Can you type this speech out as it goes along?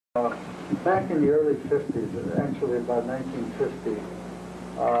back in the early 50s, actually about 1950,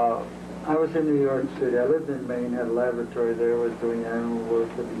 I was in New York City. I lived in Maine, had a laboratory there, was doing animal work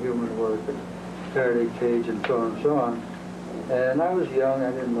and human work, and Faraday cage and so on and so on. And I was young,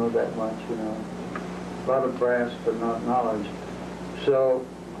 I didn't know that much, you know. A lot of brass, but not knowledge. So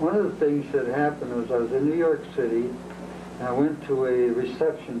one of the things that happened was I was in New York City, and I went to a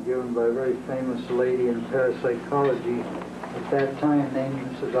reception given by a very famous lady in parapsychology at that time named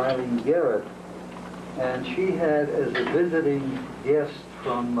Mrs. Eileen Garrett. And she had as a visiting guest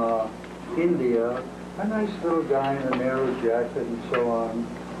from India a nice little guy in a narrow jacket and so on,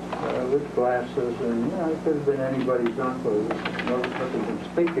 with glasses, and you know, it could have been anybody's uncle. It was nothing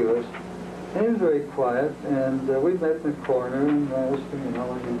conspicuous. And he was very quiet, and we met in the corner, and I asked him, you know,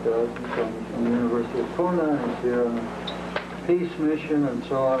 what he does, and so on. He's from the University of Pune, and he's here on a peace mission, and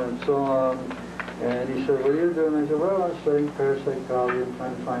so on and so on. And he said, what are you doing? I said, well, I'm studying parapsychology and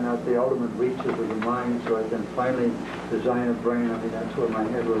trying to find out the ultimate reaches of the mind so I can finally design a brain. I mean, that's where my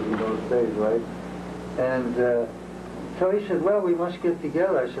head was in those days, right? And so he said, well, we must get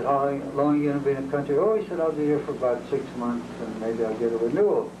together. I said, how long are you going to be in the country? Oh, he said, I'll be here for about 6 months, and maybe I'll get a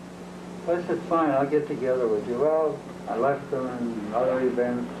renewal. So I said, fine, I'll get together with you. Well, I left them, and other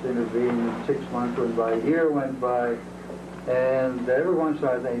events intervened. 6 months went by, a year went by. And every once in a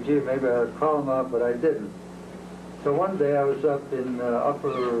while I think, gee, maybe I'd call him up, but I didn't. So one day I was up in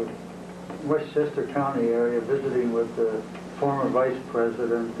upper Westchester County area visiting with the former Vice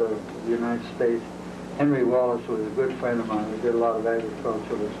President of the United States, Henry Wallace, who was a good friend of mine. We did a lot of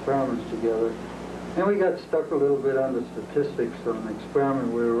agricultural experiments together. And we got stuck a little bit on the statistics of an experiment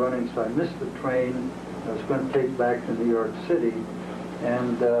we were running, so I missed the train I was going to take back to New York City.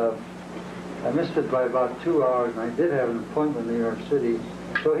 And I missed it by about 2 hours, and I did have an appointment in New York City.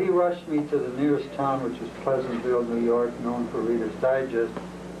 So he rushed me to the nearest town, which is Pleasantville, New York, known for Reader's Digest,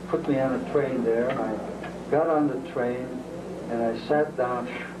 put me on a train there, and I got on the train, and I sat down,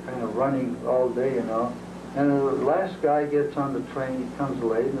 kind of running all day, you know. And the last guy gets on the train, he comes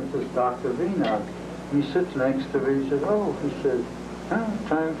late, and this is Dr. Vina. He sits next to me, he says, oh, he says,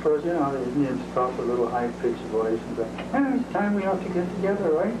 time for us, you know, the Indians talk a little high-pitched voice, and say, it's time we ought to get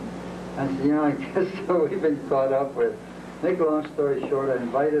together, right? I said, you know, I guess so. We've been caught up with. Make a long story short, I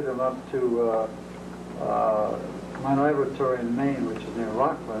invited him up to my laboratory in Maine, which is near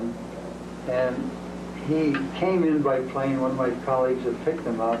Rockland, and he came in by plane. One of my colleagues had picked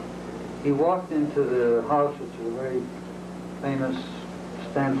him up. He walked into the house, which is a very famous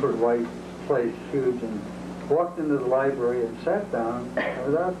Stanford White place, huge, and walked into the library and sat down, and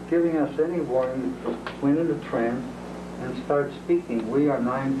without giving us any warning, went into trance and started speaking. We are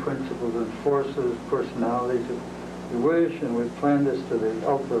 9 principles and forces, personalities, if you wish, and we planned this to the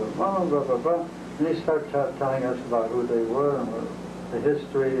ultimate, blah, blah, blah, blah. And they started telling us about who they were and the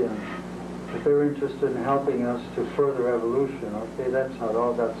history, and if they were interested in helping us to further evolution. Okay, that's how it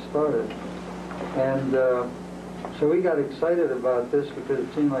all got started. And so we got excited about this because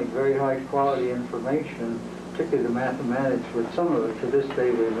it seemed like very high quality information, particularly the mathematics, which some of it to this day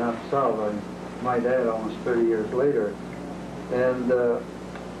we have not solved, I might add, almost 30 years later. And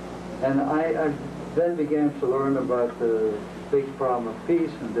I then began to learn about the big problem of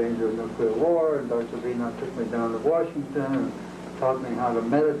peace and danger of nuclear war, and Dr. Vina took me down to Washington and taught me how to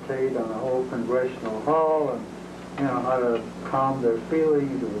meditate on the whole congressional hall, and you know, how to calm their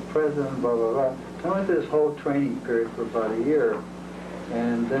feelings of the president, blah, blah, blah. I went through this whole training period for about a year,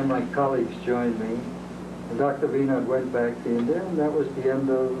 and then my colleagues joined me, and Dr. Vina went back to India, and that was the end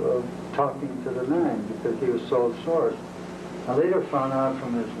of talking to the 9, because he was sole source. I later found out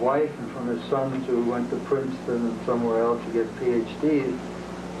from his wife and from his sons who went to Princeton and somewhere else to get PhDs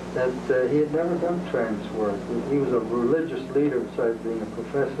that he had never done trance work. He was a religious leader besides being a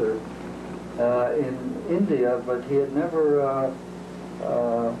professor in India, but he had never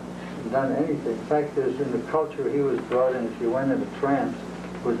done anything. In fact, in the culture he was brought in, if you went into trance,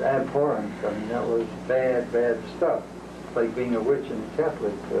 it was abhorrent. I mean, that was bad, bad stuff. It's like being a witch in the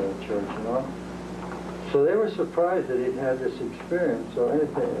Catholic church, you know. So they were surprised that he'd had this experience. So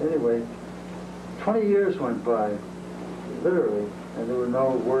anyway, 20 years went by, literally, and there was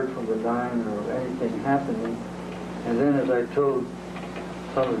no word from the 9 or anything happening. And then, as I told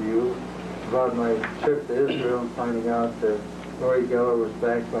some of you about my trip to Israel and finding out that Uri Geller was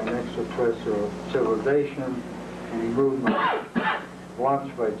backed by an extraterrestrial civilization, and he moved my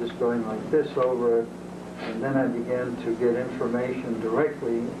watch by just going like this over it. And then I began to get information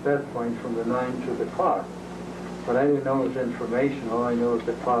directly at that point from the 9 to the clock. But I didn't know it was information. All I knew was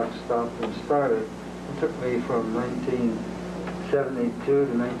the clock stopped and started. It took me from 1972 to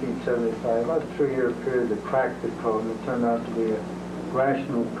 1975, about a 3-year period to crack the code, and it turned out to be a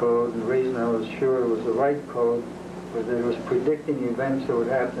rational code, and the reason I was sure it was the right code was that it was predicting events that would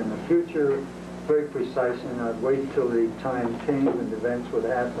happen in the future very precisely, and I'd wait till the time came and events would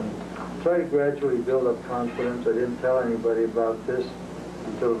happen. Try to gradually build up confidence. I didn't tell anybody about this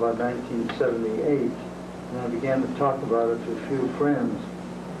until about 1978, and I began to talk about it to a few friends.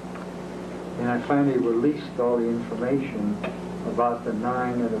 And I finally released all the information about the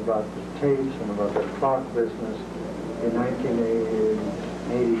nine and about the tapes and about the clock business in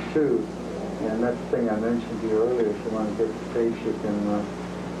 1982. And that's the thing I mentioned to you earlier. If you want to get the tapes, you can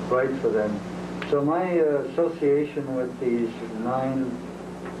write for them. So my association with these nine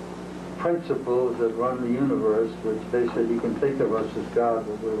principles that run the universe, which they said you can think of us as God,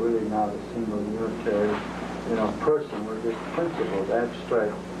 but we're really not a single unitary, person. We're just principles,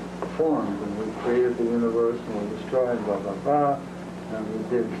 abstract forms, and we created the universe and we destroyed blah blah blah, and we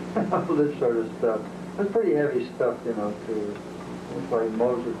did all this sort of stuff. It's pretty heavy stuff, to it's like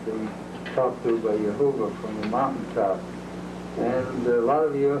Moses being talked to by Jehovah from the mountaintop, and a lot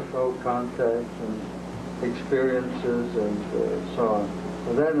of UFO contacts and experiences and so on.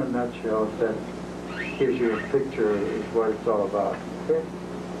 So that, in a nutshell, that gives you a picture of what it's all about. Okay.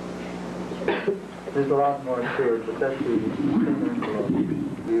 There's a lot more to it, but that's the envelope.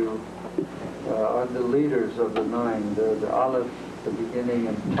 You are the leaders of the nine, the Aleph, the beginning,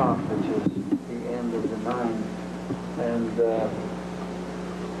 and top, which is the end of the nine. And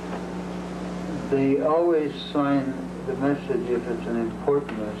they always sign the message if it's an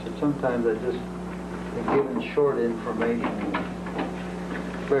important message. Sometimes I just am given short information,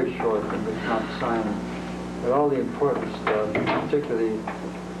 very short, and it's not signed. But all the important stuff, particularly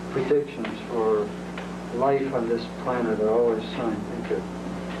predictions for life on this planet, are always signed. Thank you.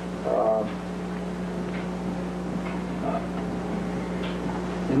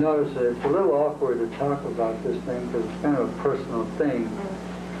 You notice that it's a little awkward to talk about this thing because it's kind of a personal thing,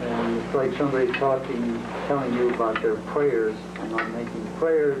 and it's like somebody telling you about their prayers. I'm not making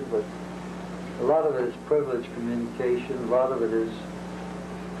prayers, but a lot of it is privileged communication. A lot of it is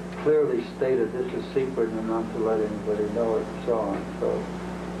clearly stated, this is secret and not to let anybody know it, and so on. So,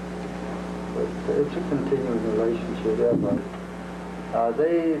 but it's a continuing relationship. Yeah, but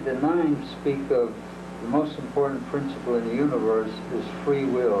the nine speak of the most important principle in the universe is free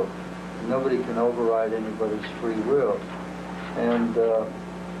will. Nobody can override anybody's free will. And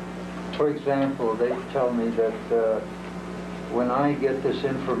for example, they tell me that when I get this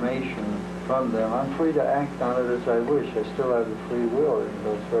information from them, I'm free to act on it as I wish. I still have the free will, and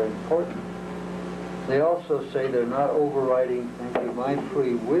that's very important. They also say they're not overriding my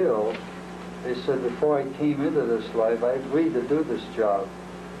free will. They said before I came into this life, I agreed to do this job.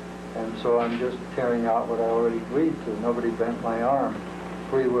 And so I'm just carrying out what I already agreed to. Nobody bent my arm.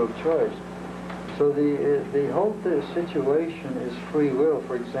 Free will choice. So the whole situation is free will.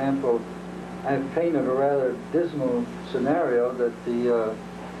 For example, I've painted a rather dismal scenario that the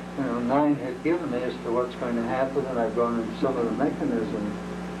nine had given me as to what's going to happen, and I've gone into some of the mechanisms.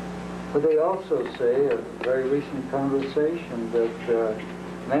 But they also say, a very recent conversation, that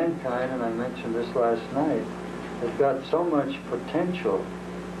mankind, and I mentioned this last night, has got so much potential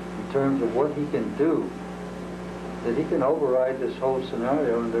in terms of what he can do, that he can override this whole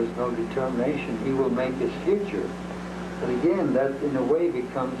scenario, and there's no determination. He will make his future. But again, that in a way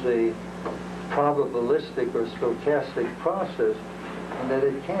becomes a probabilistic or stochastic process, and that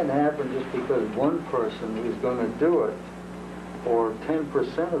it can't happen just because one person is going to do it, or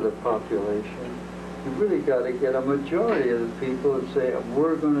 10% of the population. You've really got to get a majority of the people that say,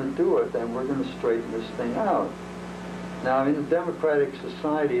 we're going to do it, and we're going to straighten this thing out. Now, in a democratic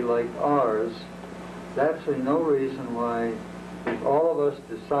society like ours, there's absolutely no reason why, if all of us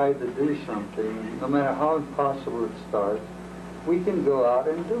decide to do something, no matter how impossible it starts, we can go out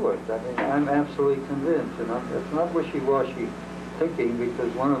and do it. I mean, I'm absolutely convinced, and it's not wishy-washy thinking,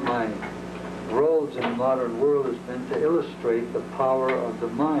 because one of my roles in the modern world has been to illustrate the power of the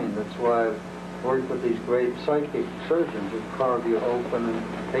mind. That's why I've worked with these great psychic surgeons who carve you open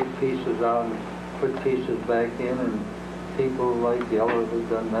and take pieces out and put pieces back in, and people like Yeller who've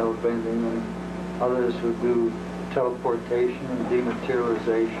done metal bending, and others who do teleportation and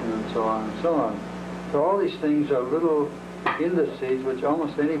dematerialization and so on and so on. So all these things are little indices which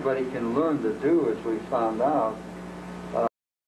almost anybody can learn to do, as we found out.